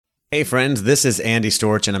Hey friends, this is Andy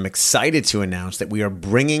Storch, and I'm excited to announce that we are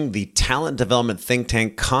bringing the Talent Development Think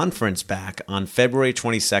Tank Conference back on February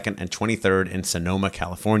 22nd and 23rd in Sonoma,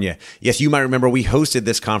 California. Yes, you might remember we hosted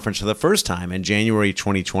this conference for the first time in January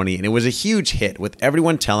 2020, and it was a huge hit with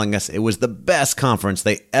everyone telling us it was the best conference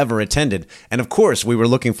they ever attended. And of course, we were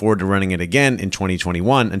looking forward to running it again in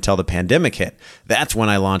 2021 until the pandemic hit. That's when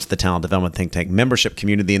I launched the Talent Development Think Tank membership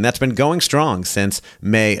community, and that's been going strong since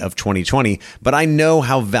May of 2020. But I know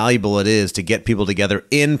how valuable it is to get people together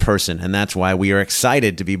in person, and that's why we are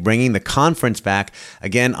excited to be bringing the conference back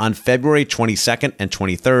again on February 22nd and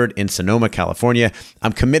 23rd in Sonoma, California.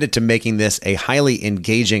 I'm committed to making this a highly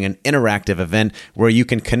engaging and interactive event where you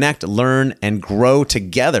can connect, learn, and grow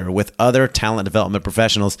together with other talent development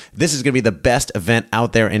professionals. This is going to be the best event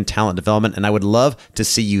out there in talent development, and I would love to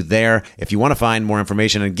see you there. If you want to find more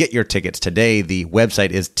information and get your tickets today, the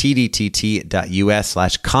website is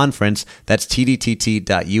tdtt.us/conference. That's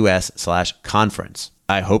tdtt.us/conference.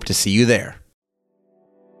 I hope to see you there.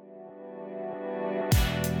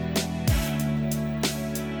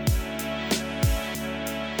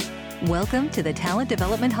 Welcome to the Talent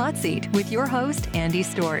Development Hot Seat with your host, Andy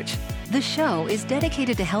Storch. The show is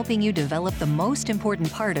dedicated to helping you develop the most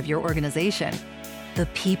important part of your organization, the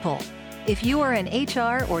people. If you are in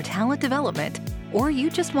HR or talent development, or you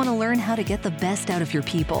just want to learn how to get the best out of your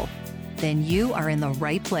people, then you are in the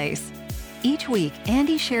right place. Each week,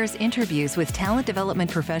 Andy shares interviews with talent development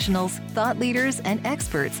professionals, thought leaders, and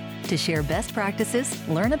experts to share best practices,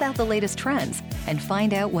 learn about the latest trends, and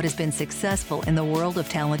find out what has been successful in the world of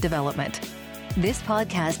talent development. This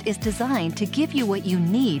podcast is designed to give you what you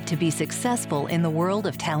need to be successful in the world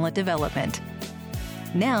of talent development.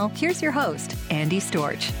 Now, here's your host, Andy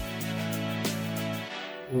Storch.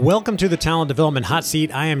 Welcome to the Talent Development Hot Seat.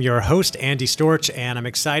 I am your host, Andy Storch, and I'm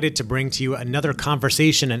excited to bring to you another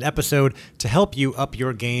conversation and episode to help you up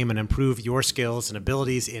your game and improve your skills and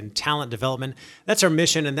abilities in talent development. That's our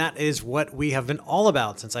mission, and that is what we have been all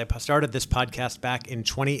about since I started this podcast back in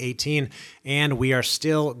 2018, and we are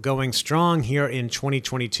still going strong here in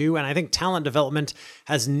 2022. And I think talent development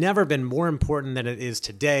has never been more important than it is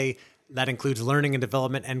today. That includes learning and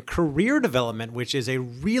development and career development, which is a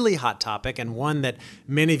really hot topic and one that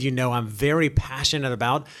many of you know I'm very passionate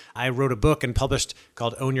about. I wrote a book and published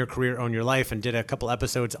called Own Your Career, Own Your Life, and did a couple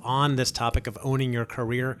episodes on this topic of owning your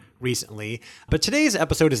career recently. But today's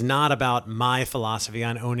episode is not about my philosophy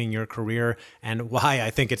on owning your career and why I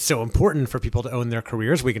think it's so important for people to own their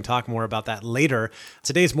careers. We can talk more about that later.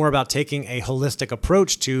 Today's more about taking a holistic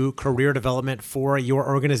approach to career development for your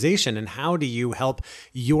organization and how do you help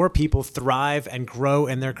your people thrive and grow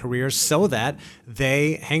in their careers so that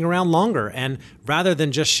they hang around longer. And rather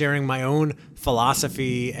than just sharing my own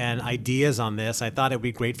philosophy and ideas on this, I thought it would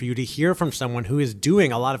be great for you to hear from someone who is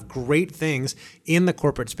doing a lot of great things in the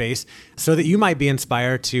corporate space so that you might be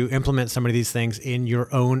inspired to implement some of these things in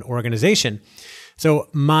your own organization. So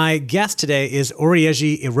my guest today is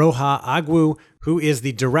Orieji Iroha Agwu, who is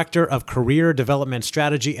the Director of Career Development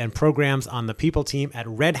Strategy and Programs on the People team at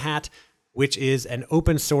Red Hat, which is an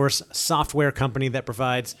open source software company that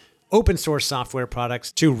provides open source software products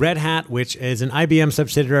to Red Hat, which is an IBM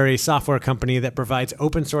subsidiary software company that provides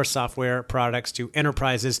open source software products to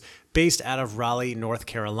enterprises based out of Raleigh, North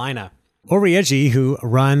Carolina. Orieji, who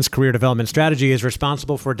runs career development strategy, is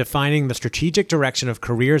responsible for defining the strategic direction of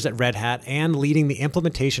careers at Red Hat and leading the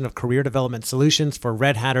implementation of career development solutions for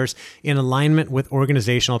Red Hatters in alignment with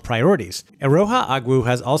organizational priorities. Iroha Agwu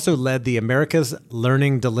has also led the America's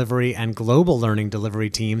Learning Delivery and Global Learning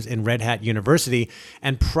Delivery teams in Red Hat University,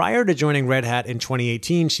 and prior to joining Red Hat in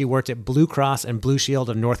 2018, she worked at Blue Cross and Blue Shield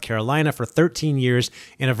of North Carolina for 13 years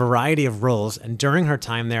in a variety of roles, and during her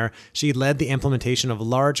time there, she led the implementation of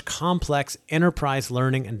large, complex enterprise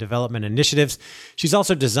learning and development initiatives. She's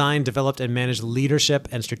also designed, developed, and managed leadership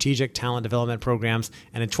and strategic talent development programs.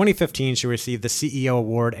 And in 2015, she received the CEO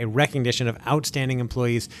Award, a recognition of outstanding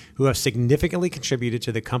employees who have significantly contributed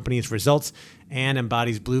to the company's results, and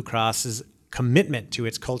embodies Blue Cross's commitment to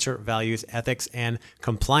its culture, values, ethics, and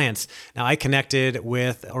compliance. Now, I connected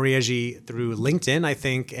with Orieji through LinkedIn, I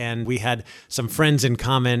think, and we had some friends in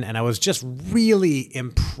common, and I was just really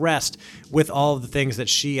impressed with all of the things that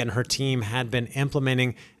she and her team had been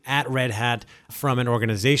implementing at Red Hat from an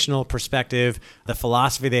organizational perspective, the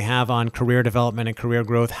philosophy they have on career development and career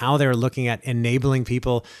growth, how they're looking at enabling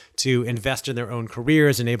people to invest in their own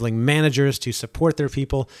careers, enabling managers to support their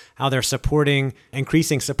people, how they're supporting,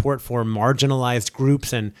 increasing support for marginalized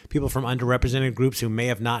groups and people from underrepresented groups who may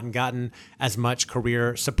have not gotten as much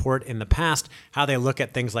career support in the past, how they look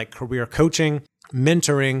at things like career coaching,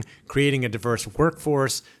 mentoring, creating a diverse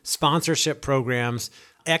workforce, sponsorship programs,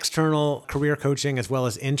 external career coaching as well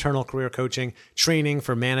as internal career coaching, training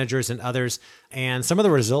for managers and others. And some of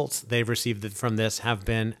the results they've received from this have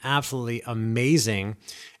been absolutely amazing.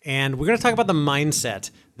 And we're going to talk about the mindset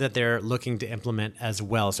that they're looking to implement as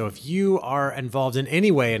well. So if you are involved in any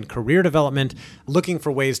way in career development, looking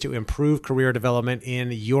for ways to improve career development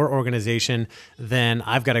in your organization, then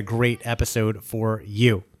I've got a great episode for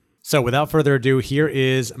you. So without further ado, here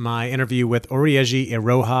is my interview with Orieji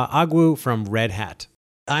Iroha Agwu from Red Hat.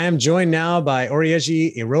 I am joined now by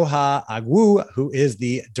Orieji Iroha Agwu, who is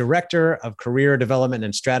the Director of Career Development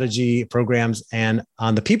and Strategy Programs and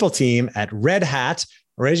on the People team at Red Hat.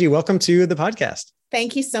 Orieji, welcome to the podcast.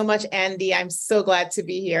 Thank you so much, Andy. I'm so glad to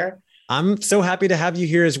be here. I'm so happy to have you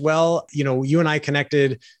here as well. You know, you and I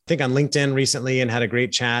connected, I think on LinkedIn recently and had a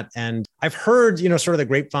great chat. And I've heard, sort of the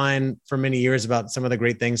grapevine for many years about some of the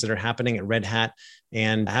great things that are happening at Red Hat.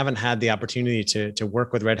 And I haven't had the opportunity to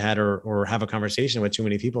work with Red Hat or have a conversation with too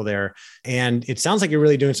many people there. And it sounds like you're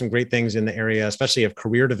really doing some great things in the area, especially of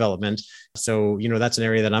career development. So, that's an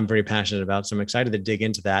area that I'm very passionate about. So I'm excited to dig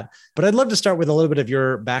into that. But I'd love to start with a little bit of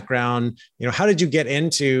your background. How did you get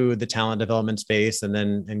into the talent development space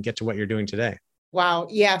and get to what you're doing today? Wow.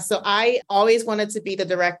 Yeah. So I always wanted to be the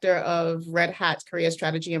director of Red Hat career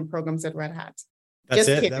strategy and programs at Red Hat. That's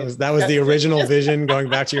it. That was the original vision going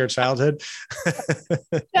back to your childhood.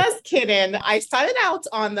 Just kidding. I started out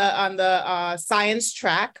on the science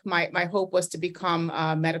track. My hope was to become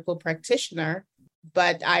a medical practitioner,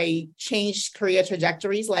 but I changed career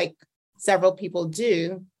trajectories like several people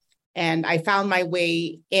do. And I found my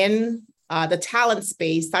way in the talent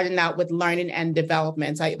space, starting out with learning and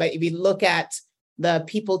development. But if you look at the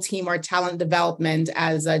people team or talent development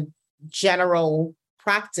as a general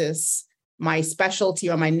practice, my specialty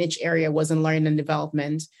or my niche area was in learning and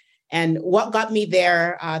development. And what got me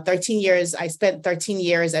there, I spent 13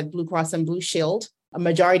 years at Blue Cross and Blue Shield. A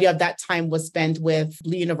majority of that time was spent with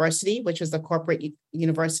Blue University, which was the corporate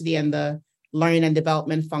university and the learning and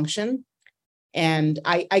development function. And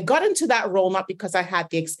I got into that role not because I had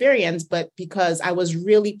the experience, but because I was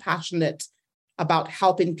really passionate about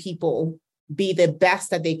helping people be the best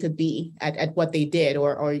that they could be at what they did,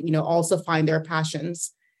 or also find their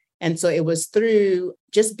passions. And so it was through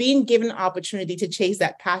just being given an opportunity to chase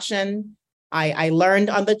that passion. I learned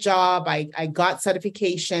on the job. I got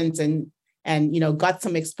certifications and got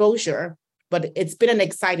some exposure, but it's been an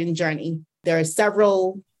exciting journey. There are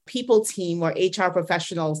several people team or HR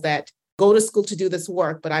professionals that go to school to do this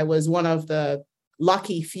work, but I was one of the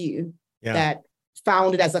lucky few that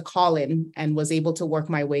found it as a calling and was able to work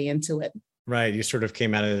my way into it. Right. You sort of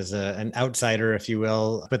came at it as an outsider, if you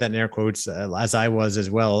will, put that in air quotes, as I was as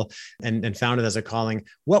well, and found it as a calling.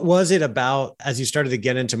 What was it about, as you started to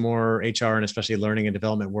get into more HR and especially learning and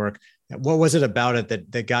development work, what was it about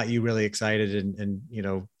it that got you really excited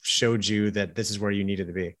and showed you that this is where you needed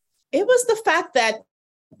to be? It was the fact that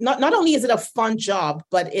not only is it a fun job,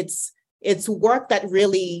 but it's work that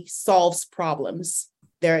really solves problems.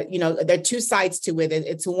 There are two sides to it.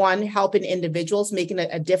 It's one, helping individuals, making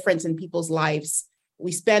a difference in people's lives.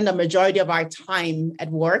 We spend a majority of our time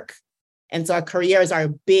at work. And so our careers are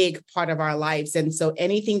a big part of our lives. And so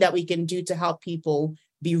anything that we can do to help people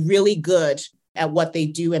be really good at what they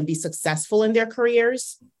do and be successful in their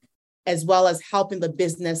careers, as well as helping the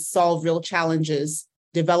business solve real challenges,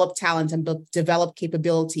 develop talent and develop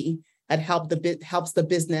capability that helps the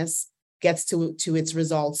business gets to its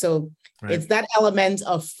results. So right. It's that element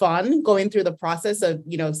of fun going through the process of,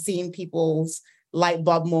 seeing people's light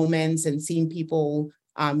bulb moments and seeing people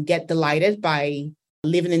get delighted by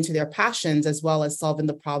living into their passions as well as solving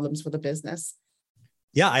the problems for the business.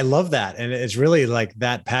 Yeah, I love that. And it's really like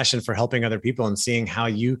that passion for helping other people and seeing how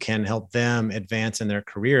you can help them advance in their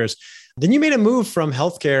careers. Then you made a move from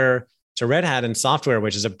healthcare to Red Hat and software,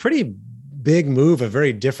 which is a pretty big move, a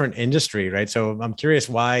very different industry, right? So I'm curious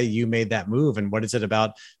why you made that move and what is it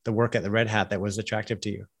about the work at the Red Hat that was attractive to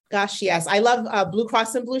you? Gosh, yes. I love Blue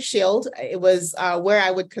Cross and Blue Shield. It was where I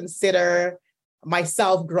would consider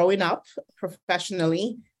myself growing up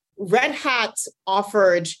professionally. Red Hat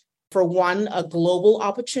offered, for one, a global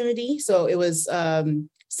opportunity. So it was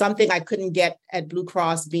something I couldn't get at Blue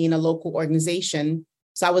Cross being a local organization.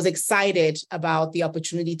 So I was excited about the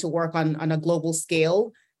opportunity to work on a global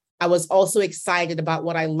scale. I was also excited about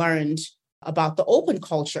what I learned about the open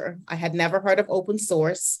culture. I had never heard of open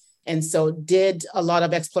source. And so did a lot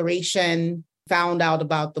of exploration, found out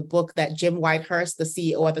about the book that Jim Whitehurst, the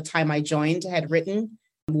CEO at the time I joined, had written,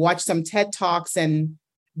 watched some TED Talks, and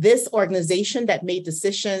this organization that made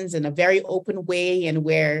decisions in a very open way and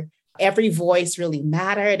where every voice really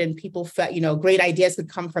mattered and people felt, great ideas could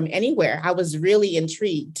come from anywhere. I was really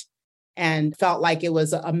intrigued. and felt like it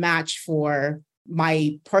was a match for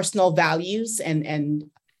my personal values. And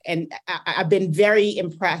I've been very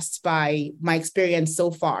impressed by my experience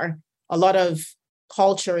so far. A lot of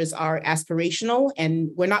cultures are aspirational, and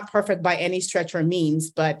we're not perfect by any stretch or means,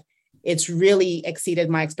 but it's really exceeded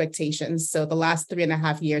my expectations. So the last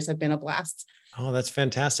 3.5 years have been a blast. Oh, that's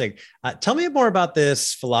fantastic. Tell me more about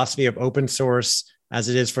this philosophy of open source as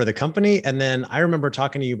it is for the company. And then I remember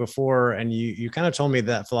talking to you before, and you kind of told me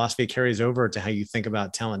that philosophy carries over to how you think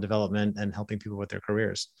about talent development and helping people with their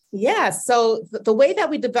careers. Yeah. So the way that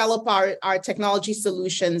we develop our technology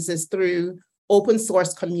solutions is through open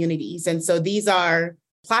source communities. And so these are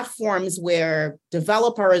platforms where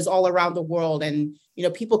developers all around the world and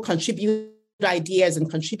people contribute ideas and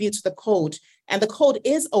contribute to the code. And the code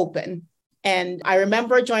is open. And I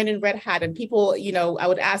remember joining Red Hat, and people, I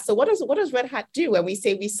would ask, so what does Red Hat do? And we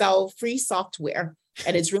say we sell free software.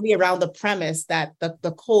 And it's really around the premise that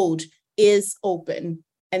the code is open.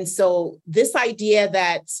 And so this idea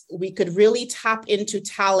that we could really tap into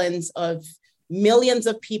talents of millions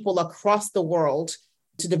of people across the world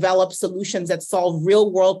to develop solutions that solve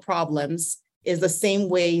real world problems is the same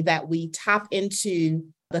way that we tap into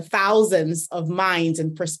the thousands of minds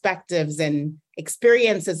and perspectives and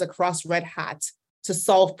experiences across Red Hat to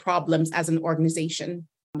solve problems as an organization.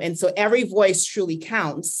 And so every voice truly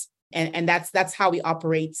counts. And that's how we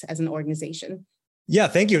operate as an organization. Yeah,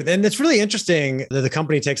 thank you. And it's really interesting that the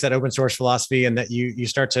company takes that open source philosophy and that you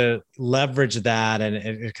start to leverage that and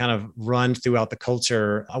it kind of runs throughout the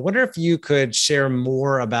culture. I wonder if you could share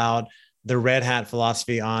more about the Red Hat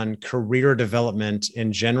philosophy on career development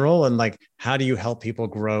in general, and like, how do you help people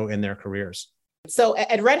grow in their careers? So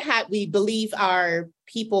at Red Hat, we believe our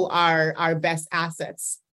people are our best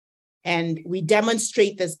assets. And we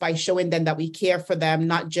demonstrate this by showing them that we care for them,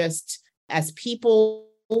 not just as people,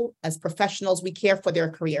 as professionals, we care for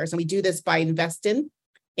their careers. And we do this by investing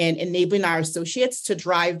in enabling our associates to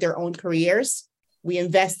drive their own careers. We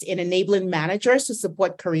invest in enabling managers to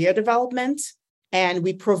support career development. And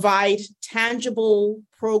we provide tangible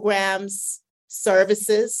programs,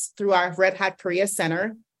 services through our Red Hat Career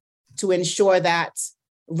Center to ensure that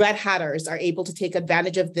Red Hatters are able to take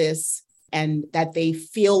advantage of this and that they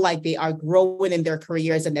feel like they are growing in their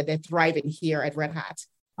careers and that they're thriving here at Red Hat.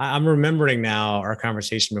 I'm remembering now our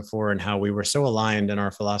conversation before and how we were so aligned in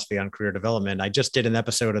our philosophy on career development. I just did an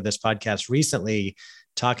episode of this podcast recently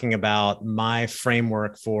talking about my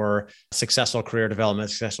framework for successful career development,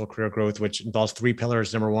 successful career growth, which involves 3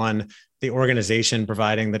 pillars. Number 1, the organization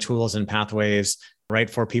providing the tools and pathways, right,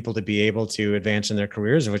 for people to be able to advance in their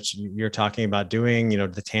careers, which you're talking about doing,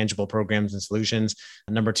 the tangible programs and solutions.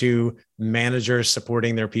 Number 2, managers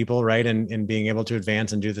supporting their people, right, and being able to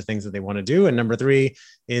advance and do the things that they want to do. And number 3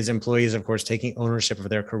 is employees, of course, taking ownership of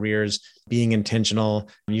their careers, being intentional.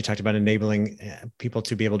 You talked about enabling people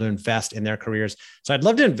to be able to invest in their careers. So I'd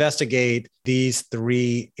love to investigate these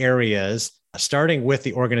 3 areas, starting with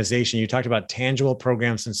the organization. You talked about tangible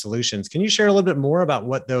programs and solutions. Can you share a little bit more about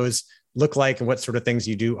what those look like and what sort of things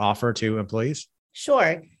you do offer to employees?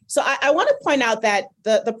 Sure. So I want to point out that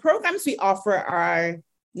the programs we offer are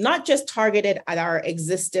not just targeted at our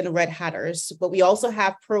existing Red Hatters, but we also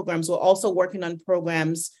have programs. We're also working on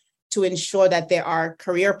programs to ensure that there are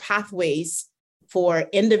career pathways for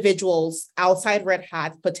individuals outside Red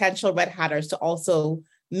Hat, potential Red Hatters, to also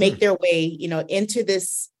make their way, into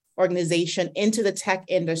this organization, into the tech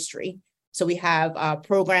industry. So we have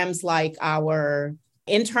programs like our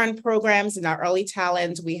intern programs in our early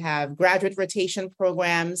talent. We have graduate rotation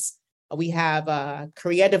programs. We have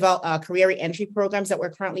career entry programs that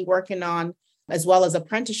we're currently working on, as well as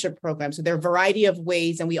apprenticeship programs. So there are a variety of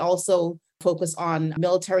ways. And we also focus on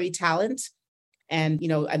military talent and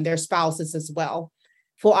their spouses as well.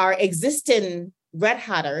 For our existing Red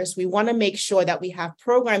Hatters, we want to make sure that we have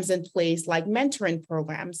programs in place like mentoring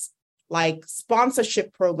programs, like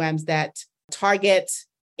sponsorship programs that target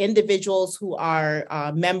individuals who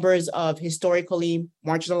are members of historically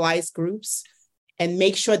marginalized groups, and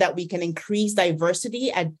make sure that we can increase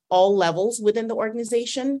diversity at all levels within the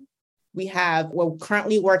organization. We're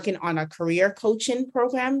currently working on a career coaching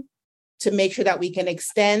program to make sure that we can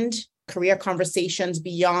extend career conversations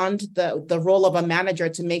beyond the role of a manager,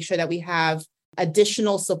 to make sure that we have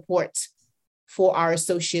additional support for our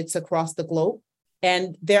associates across the globe.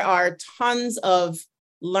 And there are tons of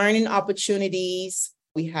learning opportunities.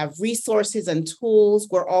 We have resources and tools.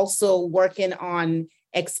 We're also working on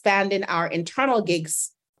expanding our internal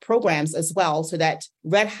gigs programs as well, so that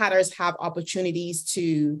Red Hatters have opportunities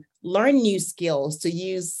to learn new skills, to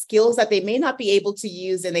use skills that they may not be able to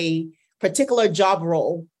use in a particular job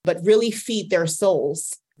role, but really feed their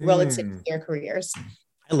souls relative to their careers.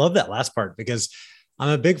 I love that last part because I'm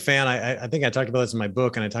a big fan. I think I talked about this in my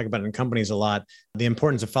book and I talk about it in companies a lot, the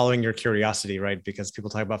importance of following your curiosity, right? Because people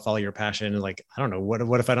talk about follow your passion. And like, I don't know,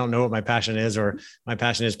 what if I don't know what my passion is, or my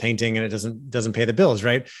passion is painting and it doesn't pay the bills,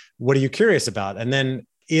 right? What are you curious about? And then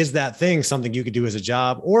is that thing something you could do as a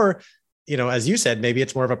job? Or, as you said, maybe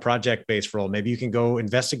it's more of a project-based role. Maybe you can go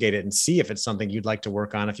investigate it and see if it's something you'd like to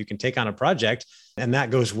work on. If you can take on a project and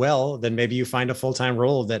that goes well, then maybe you find a full-time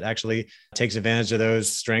role that actually takes advantage of those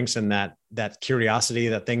strengths and that curiosity,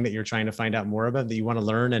 that thing that you're trying to find out more about, that you want to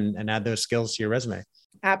learn and add those skills to your resume.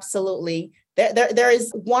 Absolutely. There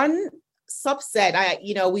is one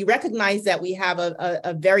subset. We recognize that we have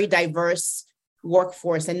a very diverse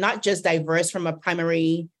workforce, and not just diverse from a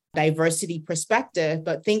primary diversity perspective,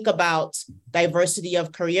 but think about diversity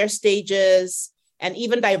of career stages and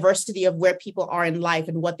even diversity of where people are in life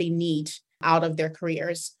and what they need out of their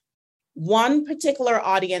careers. One particular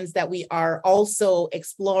audience that we are also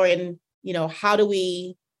exploring, how do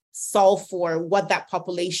we solve for what that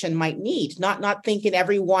population might need? Not thinking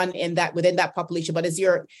everyone within that population, but as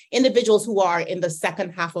your individuals who are in the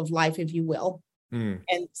second half of life, if you will.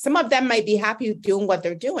 And some of them might be happy doing what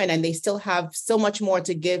they're doing, and they still have so much more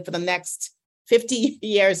to give for the next 50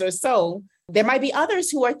 years or so. There might be others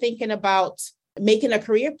who are thinking about making a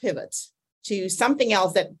career pivot to something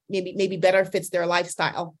else that maybe better fits their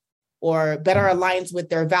lifestyle or better aligns with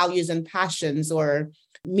their values and passions, or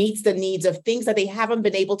meets the needs of things that they haven't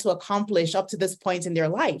been able to accomplish up to this point in their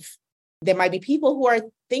life. There might be people who are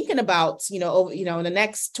thinking about, in the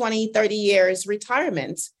next 20, 30 years,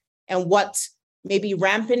 retirement, and what maybe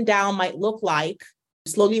ramping down might look like,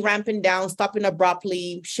 slowly ramping down, stopping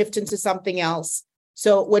abruptly, shifting to something else.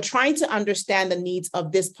 So we're trying to understand the needs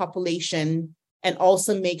of this population and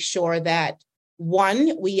also make sure that,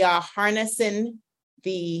 one, we are harnessing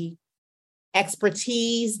the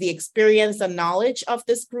expertise, the experience, the knowledge of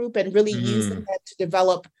this group, and really using that to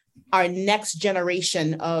develop our next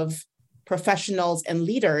generation of professionals and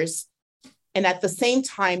leaders. And at the same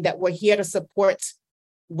time that we're here to support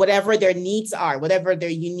whatever their needs are, whatever their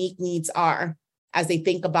unique needs are, as they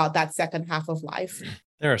think about that second half of life.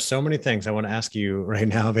 There are so many things I want to ask you right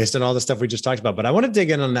now based on all the stuff we just talked about, but I want to dig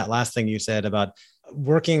in on that last thing you said about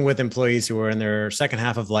working with employees who are in their second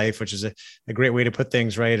half of life, which is a great way to put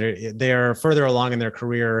things, right? They're further along in their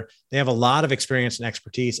career. They have a lot of experience and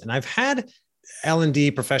expertise. And I've had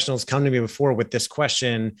L&D professionals come to me before with this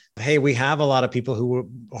question. Hey, we have a lot of people who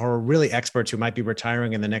are really experts who might be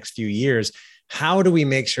retiring in the next few years. How do we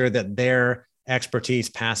make sure that their expertise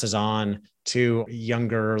passes on to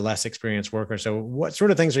younger, less experienced workers? So what sort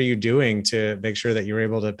of things are you doing to make sure that you're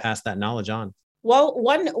able to pass that knowledge on? Well,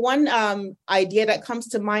 one idea that comes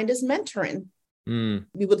to mind is mentoring.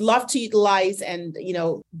 We would love to utilize and,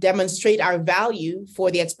 demonstrate our value for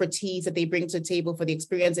the expertise that they bring to the table, for the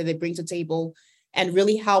experience that they bring to the table, and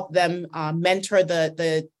really help them mentor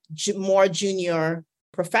the more junior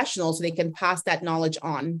professionals so they can pass that knowledge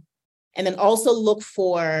on. And then also look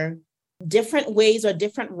for different ways or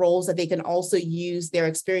different roles that they can also use their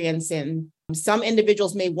experience in. Some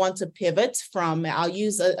individuals may want to pivot from, I'll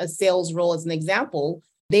use a sales role as an example.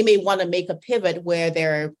 They may want to make a pivot where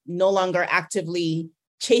they're no longer actively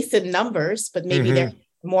chasing numbers, but maybe they're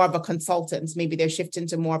more of a consultant. Maybe they're shifting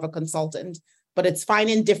to more of a consultant, but it's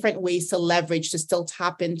finding different ways to leverage to still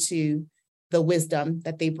tap into the wisdom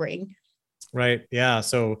that they bring. Right. Yeah.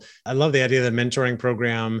 So I love the idea of the mentoring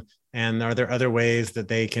program. And are there other ways that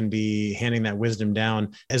they can be handing that wisdom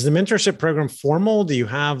down? Is the mentorship program formal? Do you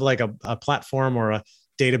have like a platform or a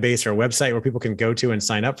database or a website where people can go to and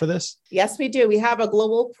sign up for this? Yes, we do. We have a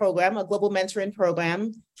global program, a global mentoring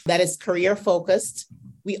program that is career focused.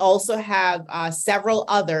 We also have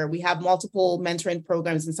we have multiple mentoring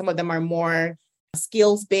programs, and some of them are more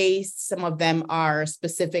skills based. Some of them are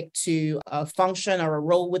specific to a function or a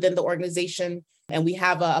role within the organization. And we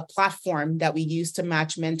have a platform that we use to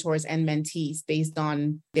match mentors and mentees based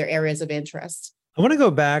on their areas of interest. I want to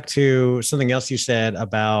go back to something else you said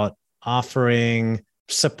about offering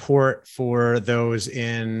support for those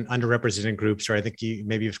in underrepresented groups, or I think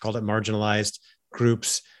you've called it marginalized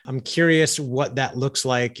groups. I'm curious what that looks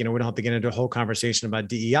like. We don't have to get into a whole conversation about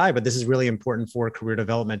DEI, but this is really important for career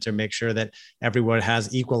development to make sure that everyone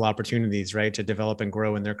has equal opportunities, right, to develop and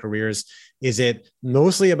grow in their careers. Is it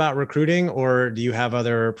mostly about recruiting, or do you have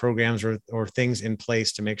other programs or things in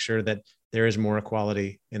place to make sure that there is more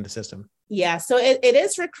equality in the system? Yeah, so it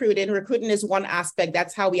is recruiting. Recruiting is one aspect.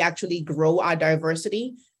 That's how we actually grow our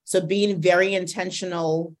diversity. So being very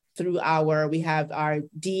intentional through we have our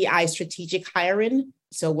DEI strategic hiring.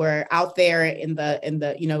 So we're out there in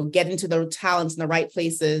the getting to the talents in the right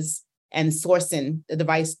places and sourcing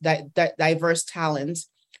the diverse talent.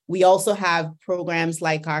 We also have programs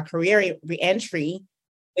like our career reentry,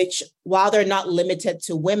 which while they're not limited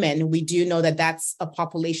to women, we do know that that's a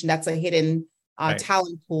population, that's a hidden Right.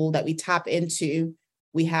 talent pool that we tap into.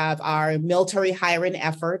 We have our military hiring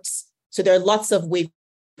efforts. So there are lots of ways,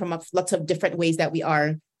 from lots of different ways that we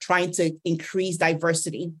are trying to increase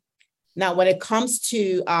diversity. Now, when it comes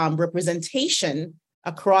to representation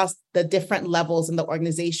across the different levels in the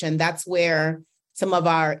organization, that's where some of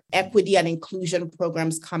our equity and inclusion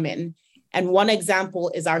programs come in. And one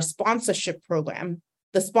example is our sponsorship program.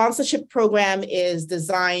 The sponsorship program is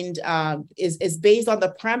designed, is based on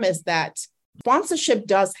the premise that sponsorship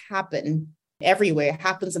does happen everywhere. It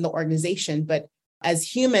happens in the organization, but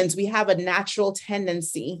as humans, we have a natural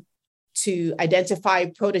tendency to identify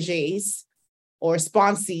proteges or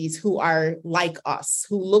sponsees who are like us,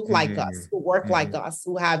 who look like us, who work like us,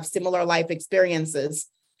 who have similar life experiences.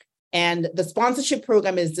 And the sponsorship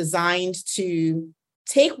program is designed to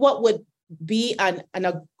take what would be an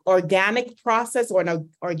organic process or an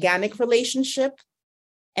organic relationship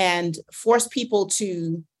and force people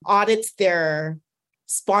to audit their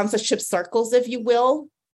sponsorship circles, if you will,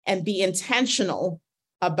 and be intentional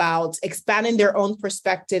about expanding their own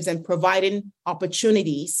perspectives and providing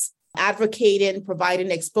opportunities, advocating, providing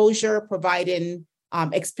exposure, providing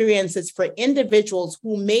experiences for individuals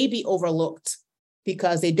who may be overlooked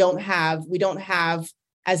because we don't have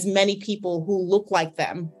as many people who look like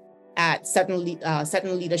them at certain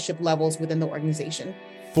leadership levels within the organization.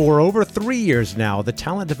 For over 3 years now, the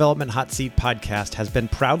Talent Development Hot Seat podcast has been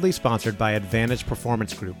proudly sponsored by Advantage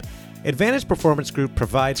Performance Group. Advantage Performance Group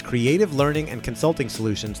provides creative learning and consulting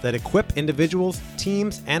solutions that equip individuals,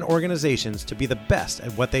 teams, and organizations to be the best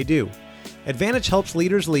at what they do. Advantage helps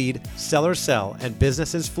leaders lead, sellers sell, and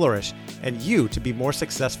businesses flourish, and you to be more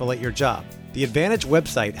successful at your job. The Advantage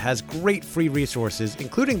website has great free resources,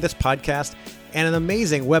 including this podcast, and an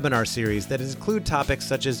amazing webinar series that include topics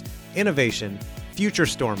such as innovation, future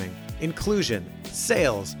storming, inclusion,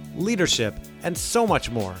 sales, leadership, and so much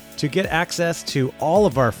more. To get access to all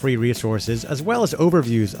of our free resources, as well as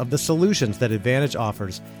overviews of the solutions that Advantage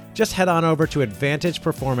offers, just head on over to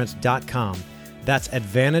advantageperformance.com. That's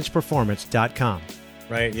advantageperformance.com.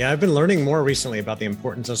 Right. Yeah, I've been learning more recently about the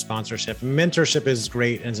importance of sponsorship. Mentorship is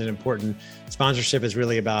great and is important. Sponsorship is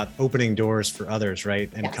really about opening doors for others,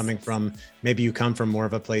 right? And Yes. coming from, maybe you come from more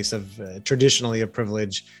of a place of traditionally of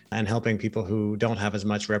privilege and helping people who don't have as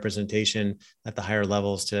much representation at the higher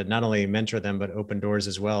levels to not only mentor them, but open doors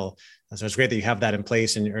as well. So it's great that you have that in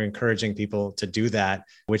place and you're encouraging people to do that,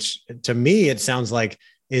 which to me, it sounds like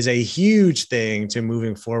is a huge thing to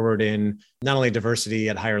moving forward in not only diversity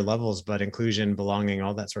at higher levels, but inclusion, belonging,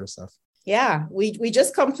 all that sort of stuff. Yeah, we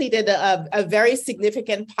just completed a very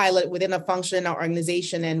significant pilot within a function in our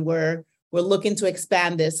organization, and we're looking to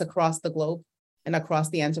expand this across the globe and across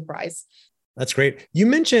the enterprise. That's great. You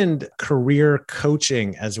mentioned career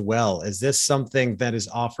coaching as well. Is this something that is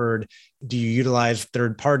offered? Do you utilize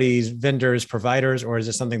third parties, vendors, providers, or is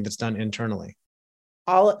this something that's done internally?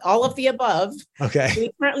 All of the above. Okay.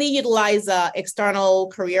 We currently utilize external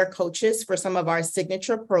career coaches for some of our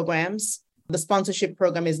signature programs. The sponsorship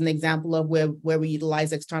program is an example of where we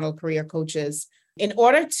utilize external career coaches. In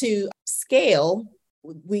order to scale,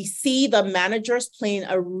 we see the managers playing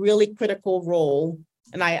a really critical role.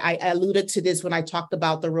 And I alluded to this when I talked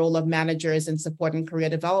about the role of managers in supporting career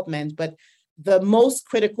development. But the most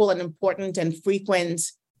critical and important and frequent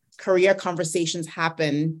career conversations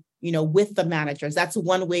happen with the managers. That's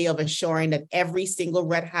one way of assuring that every single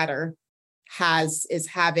Red Hatter is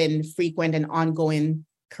having frequent and ongoing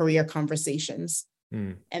career conversations.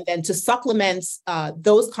 And then to supplement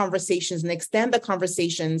those conversations and extend the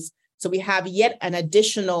conversations, so we have yet an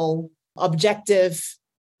additional objective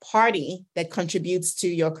party that contributes to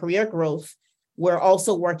your career growth. We're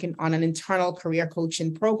also working on an internal career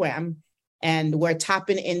coaching program, and we're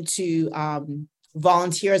tapping into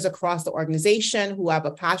volunteers across the organization who have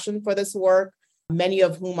a passion for this work, many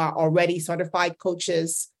of whom are already certified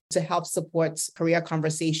coaches, to help support career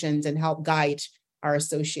conversations and help guide our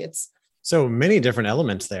associates. So many different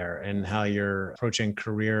elements there and how you're approaching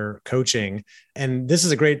career coaching. And this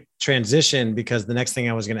is a great transition because the next thing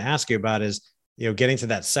I was going to ask you about is, getting to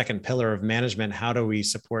that second pillar of management. How do we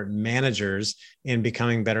support managers in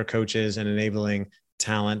becoming better coaches and enabling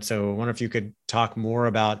talent? So I wonder if you could talk more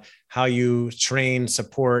about how you train,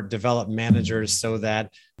 support, develop managers so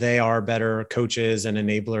that they are better coaches and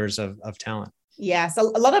enablers of talent. Yeah,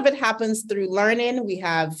 so a lot of it happens through learning. We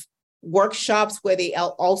have workshops where they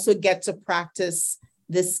also get to practice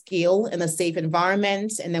this skill in a safe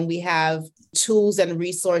environment. And then we have tools and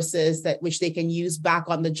resources which they can use back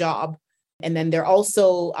on the job. And then there are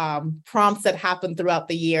also prompts that happen throughout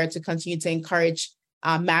the year to continue to encourage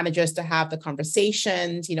managers to have the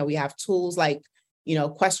conversations. We have tools like,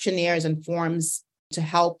 questionnaires and forms to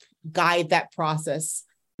help guide that process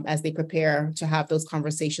as they prepare to have those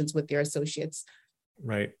conversations with their associates.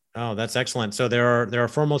 Right. Oh, that's excellent. So there are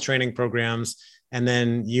formal training programs, and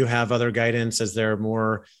then you have other guidance as they're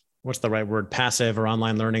more, what's the right word, passive or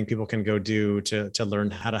online learning people can go do to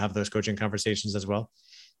learn how to have those coaching conversations as well.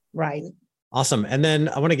 Right. Awesome. And then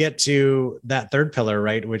I want to get to that third pillar,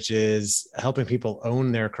 right, which is helping people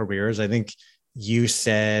own their careers. I think you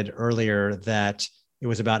said earlier that it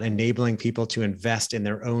was about enabling people to invest in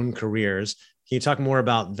their own careers. Can you talk more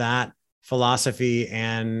about that philosophy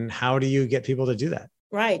and how do you get people to do that?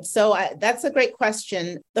 Right. So that's a great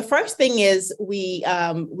question. The first thing is we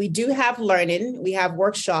do have learning. We have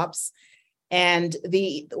workshops. And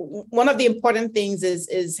one of the important things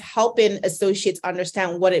is helping associates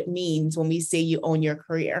understand what it means when we say you own your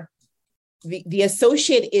career. The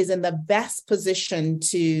associate is in the best position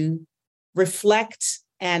to reflect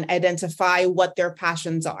and identify what their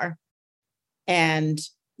passions are and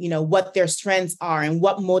what their strengths are and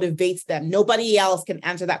what motivates them. Nobody else can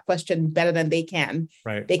answer that question better than they can.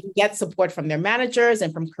 Right. They can get support from their managers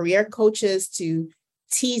and from career coaches to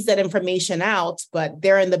tease that information out, but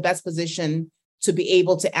they're in the best position to be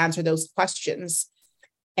able to answer those questions.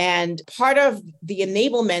 And part of the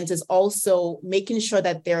enablement is also making sure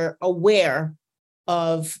that they're aware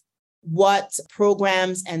of what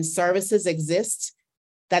programs and services exist,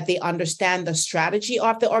 that they understand the strategy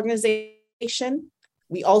of the organization.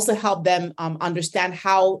 We also help them understand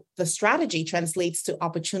how the strategy translates to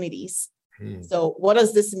opportunities. So what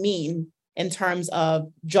does this mean in terms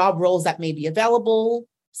of job roles that may be available,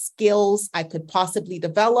 skills I could possibly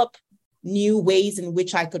develop, new ways in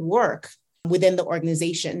which I could work within the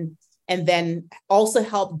organization, and then also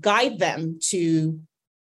help guide them to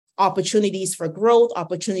opportunities for growth,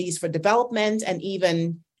 opportunities for development, and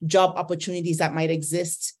even job opportunities that might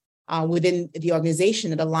exist within the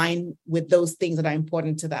organization that align with those things that are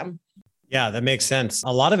important to them. Yeah, that makes sense.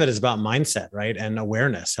 A lot of it is about mindset, right? And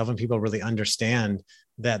awareness, helping people really understand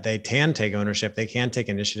that they can take ownership, they can take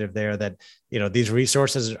initiative there, that, these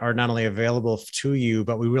resources are not only available to you,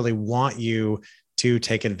 but we really want you to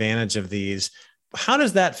take advantage of these. How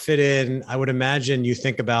does that fit in? I would imagine you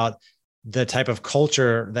think about the type of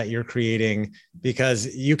culture that you're creating,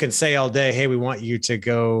 because you can say all day, hey, we want you to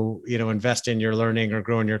go, invest in your learning or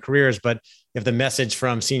grow in your careers. But if the message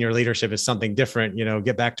from senior leadership is something different,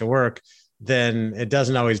 get back to work, then it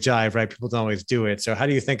doesn't always jive, right? People don't always do it. So how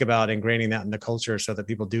do you think about ingraining that in the culture so that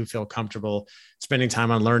people do feel comfortable spending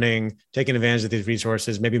time on learning, taking advantage of these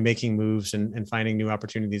resources, maybe making moves and finding new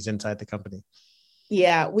opportunities inside the company?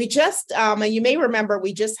 Yeah, we just, you may remember,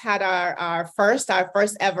 we just had our first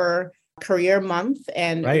ever career month.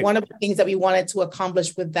 And right. One of the things that we wanted to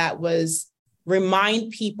accomplish with that was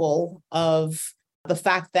remind people of the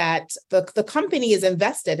fact that the company is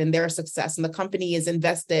invested in their success, and the company is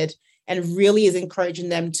invested and really is encouraging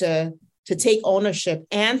them to take ownership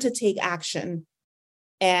and to take action.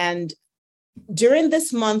 And during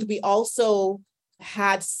this month, we also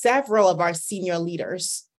had several of our senior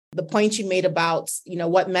leaders. The point you made about,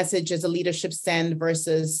 what message does a leadership send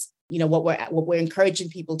versus, what we're encouraging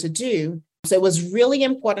people to do. So it was really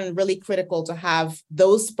important, really critical to have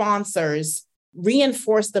those sponsors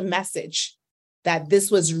reinforce the message that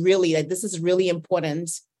this is really important,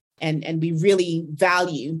 and we really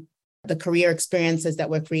value the career experiences that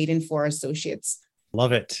we're creating for our associates.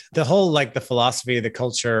 Love it. The whole, the philosophy, the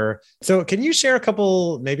culture. So can you share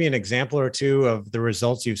maybe an example or two of the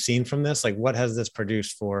results you've seen from this? What has this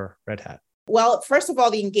produced for Red Hat? Well, first of all,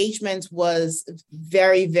 the engagement was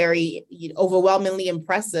very, very overwhelmingly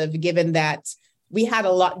impressive, given that we had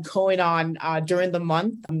a lot going on during the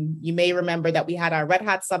month. You may remember that we had our Red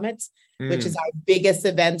Hat Summit, which is our biggest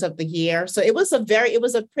event of the year. So it was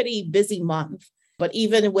a pretty busy month. But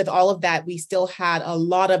even with all of that, we still had a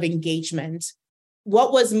lot of engagement.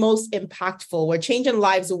 What was most impactful? We're changing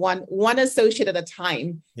lives one associate at a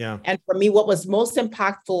time. Yeah. And for me, what was most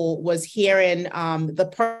impactful was hearing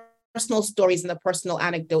the personal stories and the personal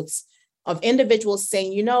anecdotes of individuals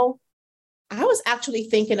saying, I was actually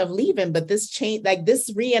thinking of leaving, but this change,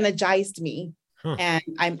 this re-energized me. Huh. And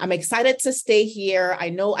I'm excited to stay here. I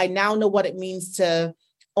now know what it means to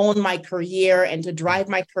own my career and to drive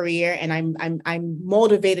my career. And I'm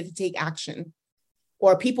motivated to take action.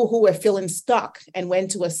 Or people who were feeling stuck and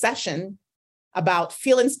went to a session about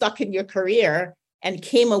feeling stuck in your career and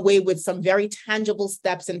came away with some very tangible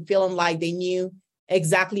steps and feeling like they knew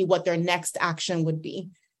exactly what their next action would be.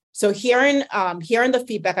 So hearing the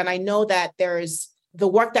feedback, and I know that there's the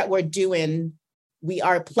work that we're doing, we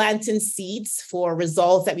are planting seeds for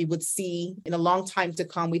results that we would see in a long time to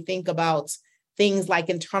come. We think about things like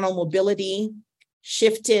internal mobility,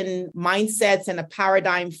 shifting mindsets and a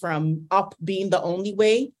paradigm from up being the only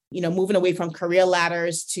way, moving away from career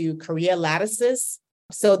ladders to career lattices.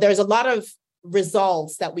 So there's a lot of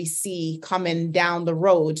results that we see coming down the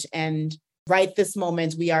road. And right this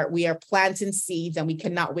moment, we are planting seeds, and we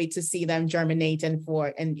cannot wait to see them germinate and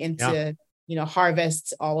to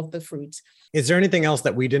harvest all of the fruit. Is there anything else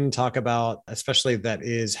that we didn't talk about, especially that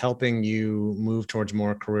is helping you move towards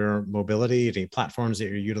more career mobility? Any platforms that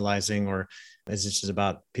you're utilizing, or is this just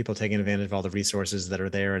about people taking advantage of all the resources that are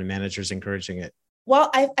there and managers encouraging it?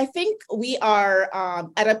 Well, I think we are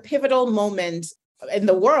at a pivotal moment in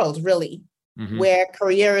the world, really, where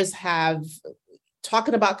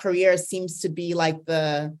talking about careers seems to be like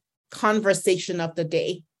the conversation of the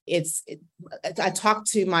day. I talk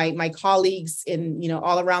to my colleagues in,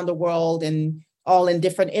 all around the world and all in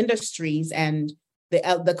different industries, and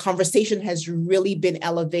the conversation has really been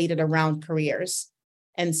elevated around careers.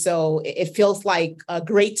 And so it feels like a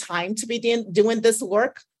great time to be doing this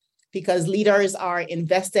work, because leaders are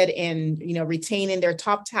invested in, retaining their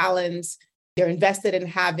top talents. They're invested in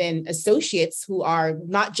having associates who are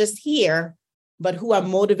not just here, but who are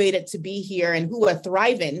motivated to be here and who are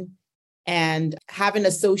thriving, and having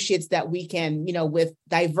associates that we can, with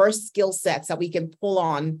diverse skill sets that we can pull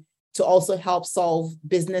on to also help solve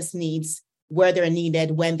business needs where they're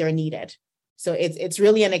needed, when they're needed. So it's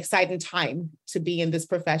really an exciting time to be in this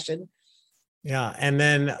profession. Yeah. And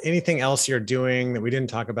then anything else you're doing that we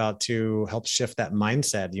didn't talk about to help shift that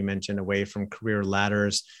mindset you mentioned away from career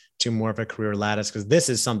ladders to more of a career lattice? Because this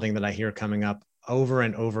is something that I hear coming up over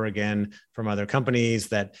and over again from other companies,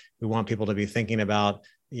 that we want people to be thinking about,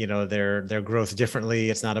 their growth differently.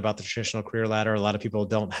 It's not about the traditional career ladder. A lot of people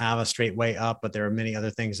don't have a straight way up, but there are many other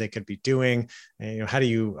things they could be doing. And, how do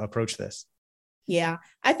you approach this? Yeah,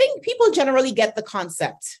 I think people generally get the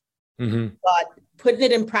concept, but putting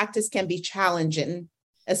it in practice can be challenging,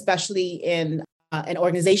 especially in an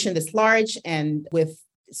organization this large and with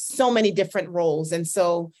so many different roles. And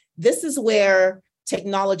so this is where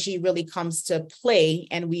technology really comes to play.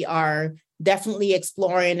 And we are definitely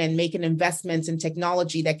exploring and making investments in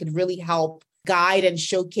technology that could really help guide and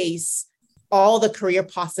showcase all the career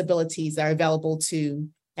possibilities that are available to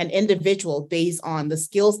an individual based on the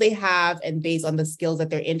skills they have and based on the skills that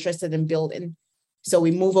they're interested in building. So we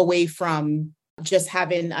move away from just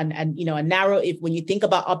having a narrow, when you think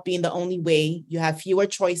about up being the only way, you have fewer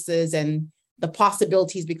choices and the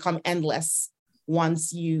possibilities become endless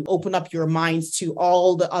once you open up your minds to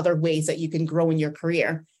all the other ways that you can grow in your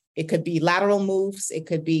career. It could be lateral moves. It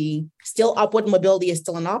could be still upward mobility is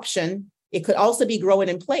still an option. It could also be growing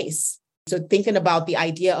in place. So thinking about the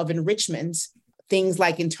idea of enrichment, things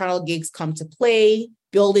like internal gigs come to play,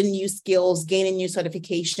 building new skills, gaining new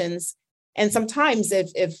certifications. And sometimes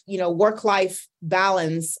if work-life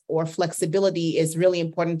balance or flexibility is really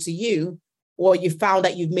important to you, or you found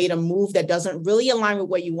that you've made a move that doesn't really align with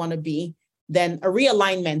where you want to be, then a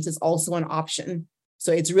realignment is also an option.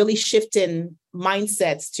 So it's really shifting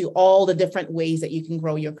mindsets to all the different ways that you can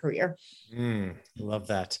grow your career. Love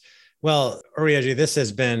that. Well, Orieji, this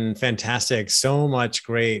has been fantastic. So much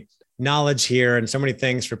great knowledge here and so many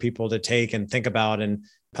things for people to take and think about and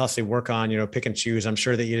possibly work on, pick and choose. I'm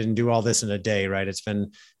sure that you didn't do all this in a day, right? It's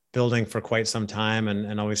been building for quite some time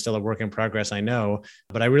and always still a work in progress, I know,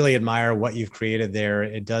 but I really admire what you've created there.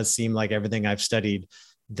 It does seem like everything I've studied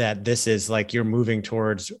that this is like you're moving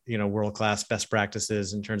towards, world-class best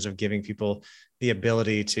practices in terms of giving people the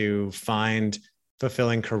ability to find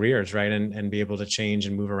fulfilling careers, right? And be able to change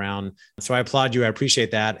and move around. So I applaud you. I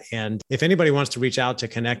appreciate that. And if anybody wants to reach out to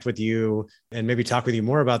connect with you and maybe talk with you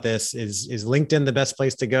more about this, is LinkedIn the best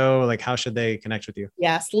place to go? Like, how should they connect with you?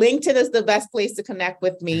 Yes, LinkedIn is the best place to connect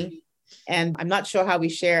with me. And I'm not sure how we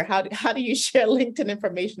share. How do you share LinkedIn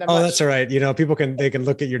information? That's all right. People can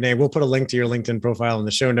look at your name. We'll put a link to your LinkedIn profile in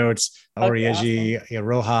the show notes. Orieji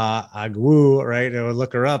Roha Agwu, right?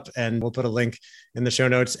 Look her up and we'll put a link in the show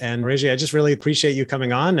notes. And Orieji, I just really appreciate you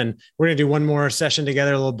coming on, and we're going to do one more session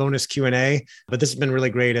together, a little bonus Q&A, but this has been really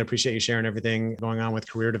great. I appreciate you sharing everything going on with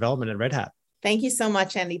career development at Red Hat. Thank you so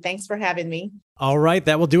much, Andy. Thanks for having me. All right,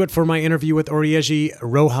 that will do it for my interview with Orieji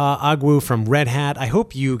Roha Agwu from Red Hat. I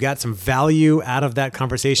hope you got some value out of that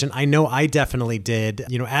conversation. I know I definitely did.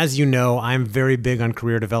 As you know, I'm very big on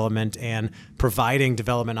career development and providing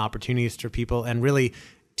development opportunities for people and really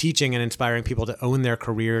teaching and inspiring people to own their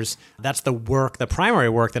careers. That's the primary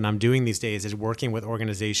work that I'm doing these days, is working with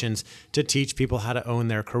organizations to teach people how to own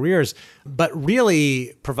their careers. But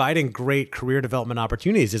really providing great career development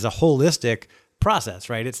opportunities is a holistic process,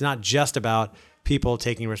 right? It's not just about people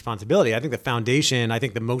taking responsibility. I think the foundation, I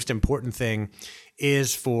think the most important thing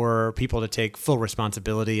is for people to take full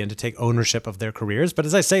responsibility and to take ownership of their careers. But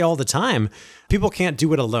as I say all the time, people can't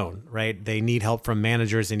do it alone, right? They need help from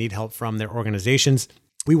managers. They need help from their organizations.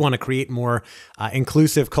 We want to create more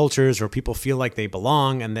inclusive cultures where people feel like they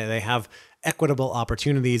belong and they have equitable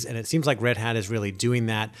opportunities. And it seems like Red Hat is really doing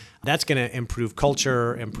that. That's going to improve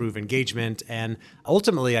culture, improve engagement. And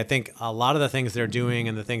ultimately, I think a lot of the things they're doing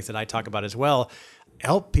and the things that I talk about as well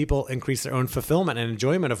help people increase their own fulfillment and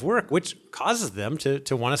enjoyment of work, which causes them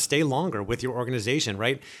to want to stay longer with your organization,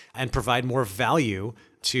 right? And provide more value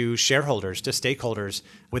to shareholders, to stakeholders,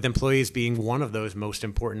 with employees being one of those most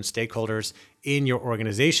important stakeholders in your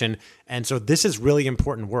organization. And so this is really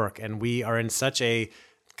important work. And we are in such a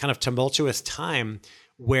kind of tumultuous time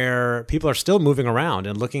where people are still moving around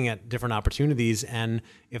and looking at different opportunities. And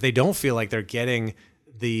if they don't feel like they're getting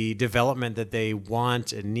the development that they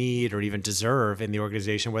want and need or even deserve in the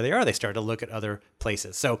organization where they are, they start to look at other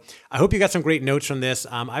places. So I hope you got some great notes from this.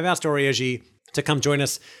 I've asked Orieji to come join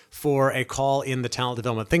us for a call in the Talent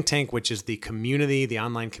Development Think Tank, which is the community, the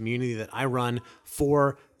online community that I run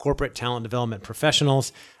for corporate talent development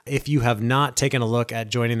professionals. If you have not taken a look at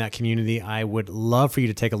joining that community, I would love for you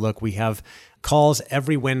to take a look. We have calls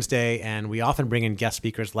every Wednesday, and we often bring in guest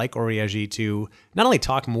speakers like Orieji to not only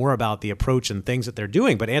talk more about the approach and things that they're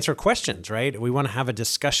doing, but answer questions, right? We want to have a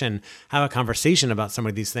discussion, have a conversation about some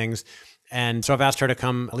of these things. And so I've asked her to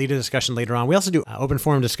come lead a discussion later on. We also do open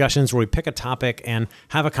forum discussions where we pick a topic and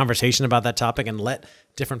have a conversation about that topic and let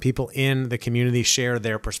different people in the community share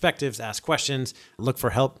their perspectives, ask questions, look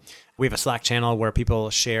for help. We have a Slack channel where people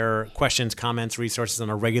share questions, comments, resources on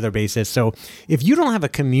a regular basis. So if you don't have a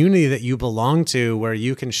community that you belong to where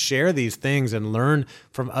you can share these things and learn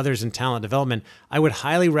from others in talent development, I would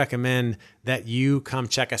highly recommend that you come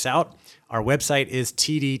check us out. Our website is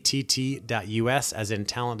tdtt.us, as in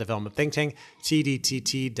Talent Development Think Tank,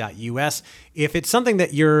 tdtt.us. If it's something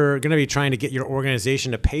that you're going to be trying to get your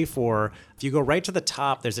organization to pay for, if you go right to the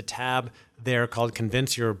top, there's a tab there called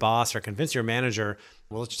Convince Your Boss or Convince Your Manager.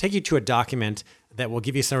 We'll take you to a document that will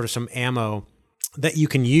give you sort of some ammo that you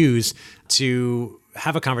can use to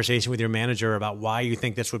have a conversation with your manager about why you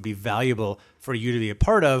think this would be valuable for you to be a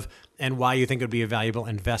part of and why you think it would be a valuable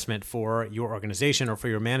investment for your organization or for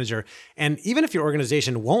your manager. And even if your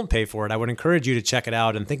organization won't pay for it, I would encourage you to check it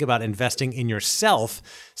out and think about investing in yourself,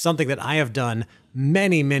 something that I have done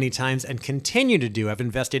many, many times and continue to do. I've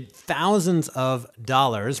invested thousands of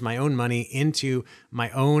dollars, my own money, into my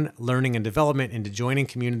own learning and development, into joining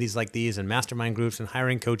communities like these and mastermind groups and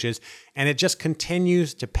hiring coaches. And it just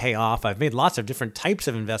continues to pay off. I've made lots of different types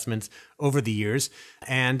of investments over the years,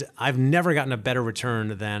 and I've never gotten a better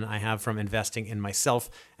return than I have from investing in myself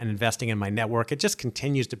and investing in my network. It just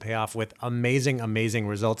continues to pay off with amazing, amazing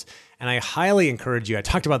results. And I highly encourage you, I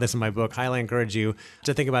talked about this in my book, highly encourage you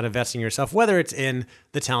to think about investing in yourself, whether it's in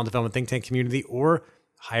the Talent Development Think Tank community or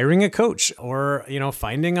hiring a coach or,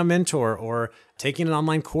 finding a mentor or taking an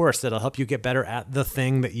online course that'll help you get better at the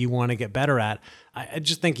thing that you want to get better at. I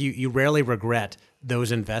just think you rarely regret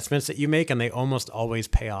those investments that you make, and they almost always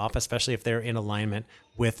pay off, especially if they're in alignment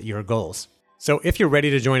with your goals. So if you're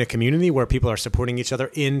ready to join a community where people are supporting each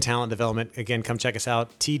other in talent development, again, come check us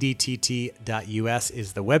out. tdtt.us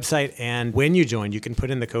is the website. And when you join, you can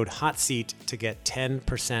put in the code HOTSEAT to get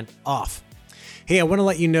 10% off. Hey, I want to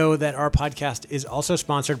let you know that our podcast is also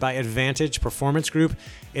sponsored by Advantage Performance Group.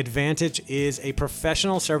 Advantage is a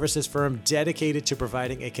professional services firm dedicated to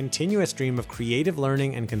providing a continuous stream of creative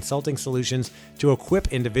learning and consulting solutions to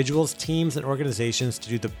equip individuals, teams, and organizations to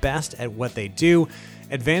do the best at what they do.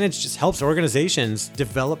 Advantage just helps organizations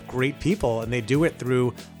develop great people, and they do it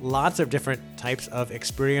through lots of different types of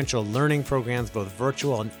experiential learning programs, both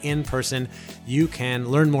virtual and in person. You can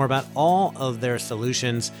learn more about all of their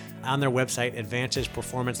solutions on their website,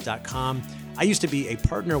 advantageperformance.com. I used to be a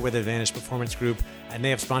partner with Advantage Performance Group, and they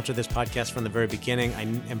have sponsored this podcast from the very beginning. I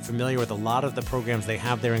am familiar with a lot of the programs they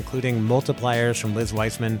have there, including Multipliers from Liz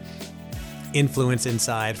Weissman, Influence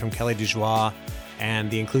Inside from Kelly DuJois,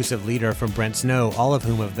 and The Inclusive Leader from Brent Snow, all of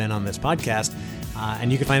whom have been on this podcast.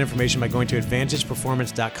 And you can find information by going to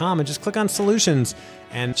advantageperformance.com and just click on solutions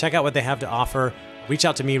and check out what they have to offer. Reach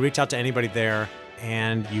out to me, reach out to anybody there,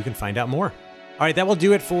 and you can find out more. All right, that will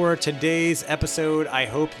do it for today's episode. I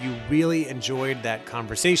hope you really enjoyed that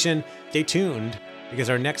conversation. Stay tuned,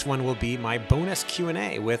 because our next one will be my bonus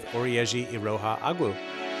Q&A with Orieji Iroha Agwu.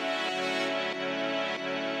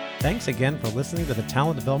 Thanks again for listening to the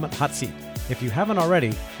Talent Development Hot Seat. If you haven't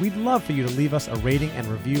already, we'd love for you to leave us a rating and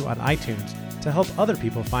review on iTunes. to help other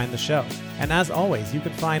people find the show. And as always, you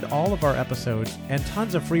can find all of our episodes and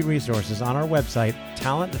tons of free resources on our website,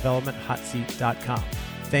 talentdevelopmenthotseat.com.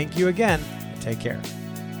 Thank you again, and take care.